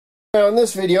Now in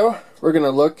this video we're going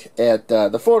to look at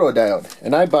the photodiode,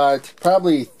 and I bought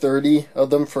probably 30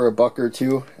 of them for $1 or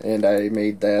 $2, and I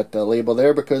made that label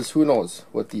there because who knows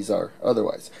what these are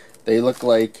otherwise. They look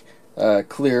like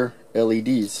clear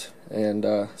LEDs,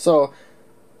 and so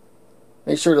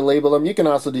make sure to label them. You can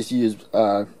also just use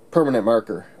permanent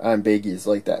marker on baggies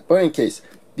like that. But in case,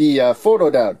 the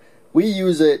photodiode, we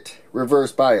use it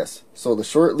reverse bias. So the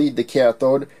short lead, the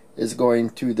cathode, is going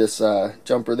to this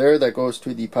jumper there that goes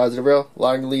to the positive rail.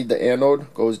 Long lead, the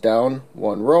anode, goes down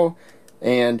one row.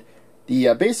 And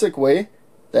the basic way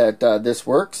that this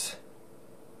works,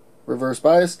 reverse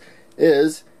bias,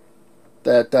 is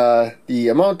that the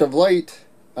amount of light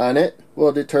on it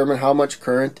will determine how much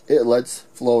current it lets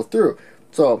flow through.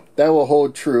 So that will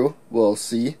hold true, we'll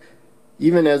see,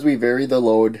 even as we vary the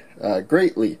load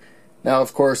greatly. Now,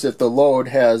 of course, if the load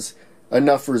has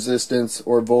enough resistance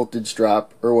or voltage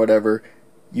drop or whatever,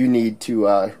 you need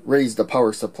to raise the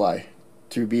power supply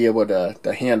to be able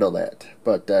to handle that.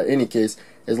 But in any case,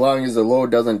 as long as the load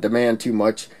doesn't demand too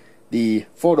much, the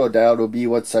photodiode will be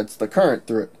what sets the current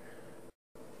through it.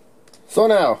 So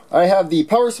now, I have the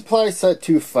power supply set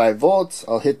to 5 volts.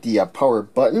 I'll hit the power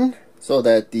button so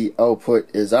that the output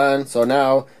is on. So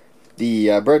now the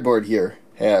breadboard here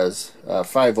has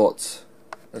 5 volts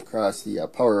across the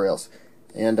power rails.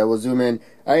 And I will zoom in.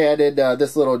 I added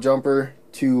this little jumper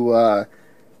to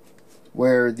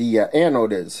where the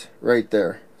anode is, right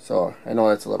there. So I know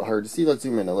that's a little hard to see. Let's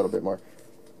zoom in a little bit more.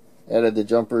 Added the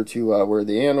jumper to where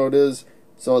the anode is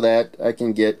so that I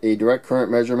can get a direct current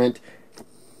measurement.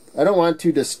 I don't want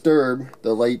to disturb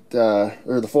the light,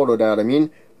 or the photodiode, I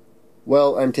mean,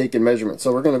 while I'm taking measurements.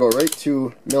 So we're going to go right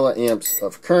to milliamps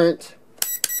of current,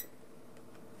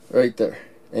 right there.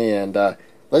 And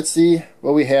let's see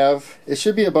what we have. It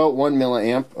should be about 1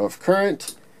 milliamp of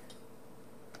current.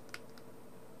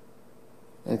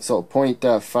 And so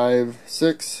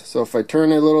 0.56. So if I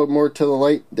turn a little more to the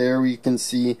light, there we can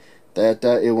see that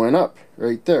it went up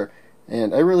right there.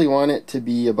 And I really want it to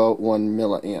be about 1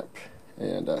 milliamp.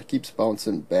 And keeps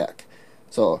bouncing back.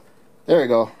 So there we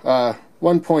go.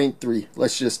 1.3.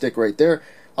 Let's just stick right there.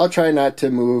 I'll try not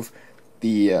to move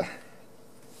the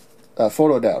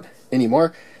photodiode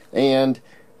anymore. And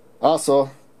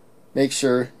also make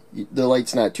sure the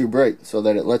light's not too bright so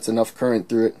that it lets enough current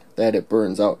through it that it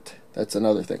burns out. That's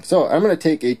another thing. So I'm going to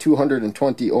take a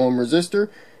 220 ohm resistor,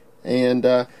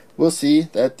 and we'll see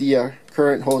that the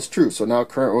current holds true. So now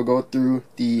current will go through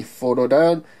the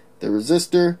photodiode, the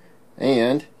resistor,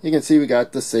 and you can see we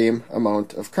got the same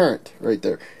amount of current right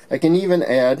there. I can even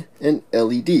add an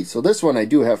LED. So this one I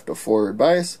do have to forward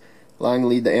bias. Long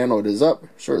lead, the anode is up.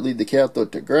 Short lead, the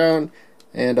cathode to ground.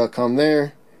 And I'll come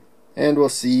there, and we'll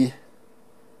see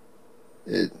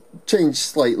it changed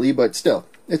slightly, but still,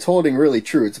 it's holding really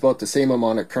true. It's about the same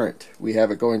amount of current. We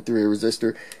have it going through a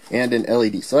resistor and an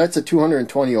LED. So that's a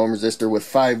 220 ohm resistor with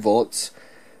 5 volts.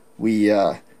 We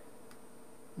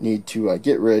need to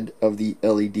get rid of the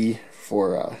LED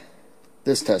for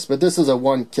this test. But this is a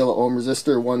 1 kilo ohm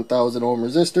resistor, 1000 ohm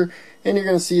resistor, and you're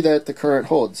going to see that the current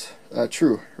holds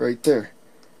true right there.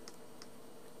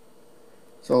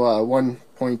 So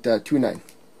 1.29,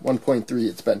 1.3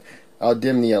 it's been. I'll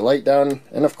dim the light down,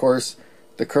 and of course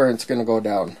the current's going to go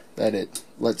down that it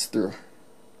lets through.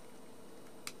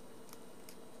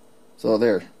 So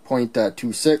there,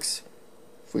 0.26.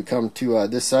 If we come to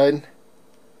this side,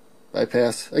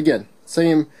 bypass, again,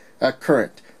 same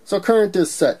current. So current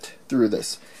is set through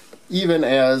this, even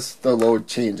as the load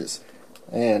changes.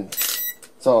 And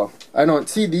so I don't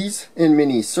see these in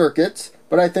many circuits,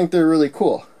 but I think they're really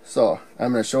cool. So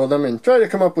I'm going to show them and try to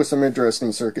come up with some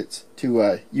interesting circuits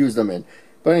to use them in.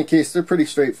 But in case, they're pretty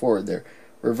straightforward there.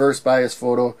 Reverse bias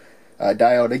photo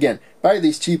diode. Again, buy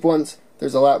these cheap ones.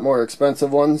 There's a lot more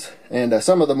expensive ones, and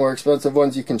some of the more expensive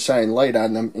ones you can shine light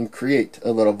on them and create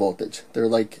a little voltage. They're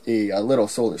like a little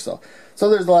solar cell. So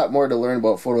there's a lot more to learn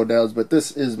about photodiodes, but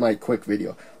this is my quick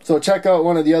video. So check out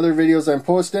one of the other videos I'm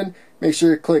posting. Make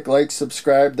sure you click like,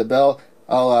 subscribe, the bell.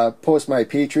 I'll post my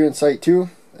Patreon site too,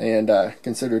 and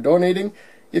consider donating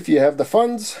if you have the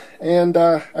funds. And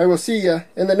I will see you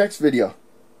in the next video.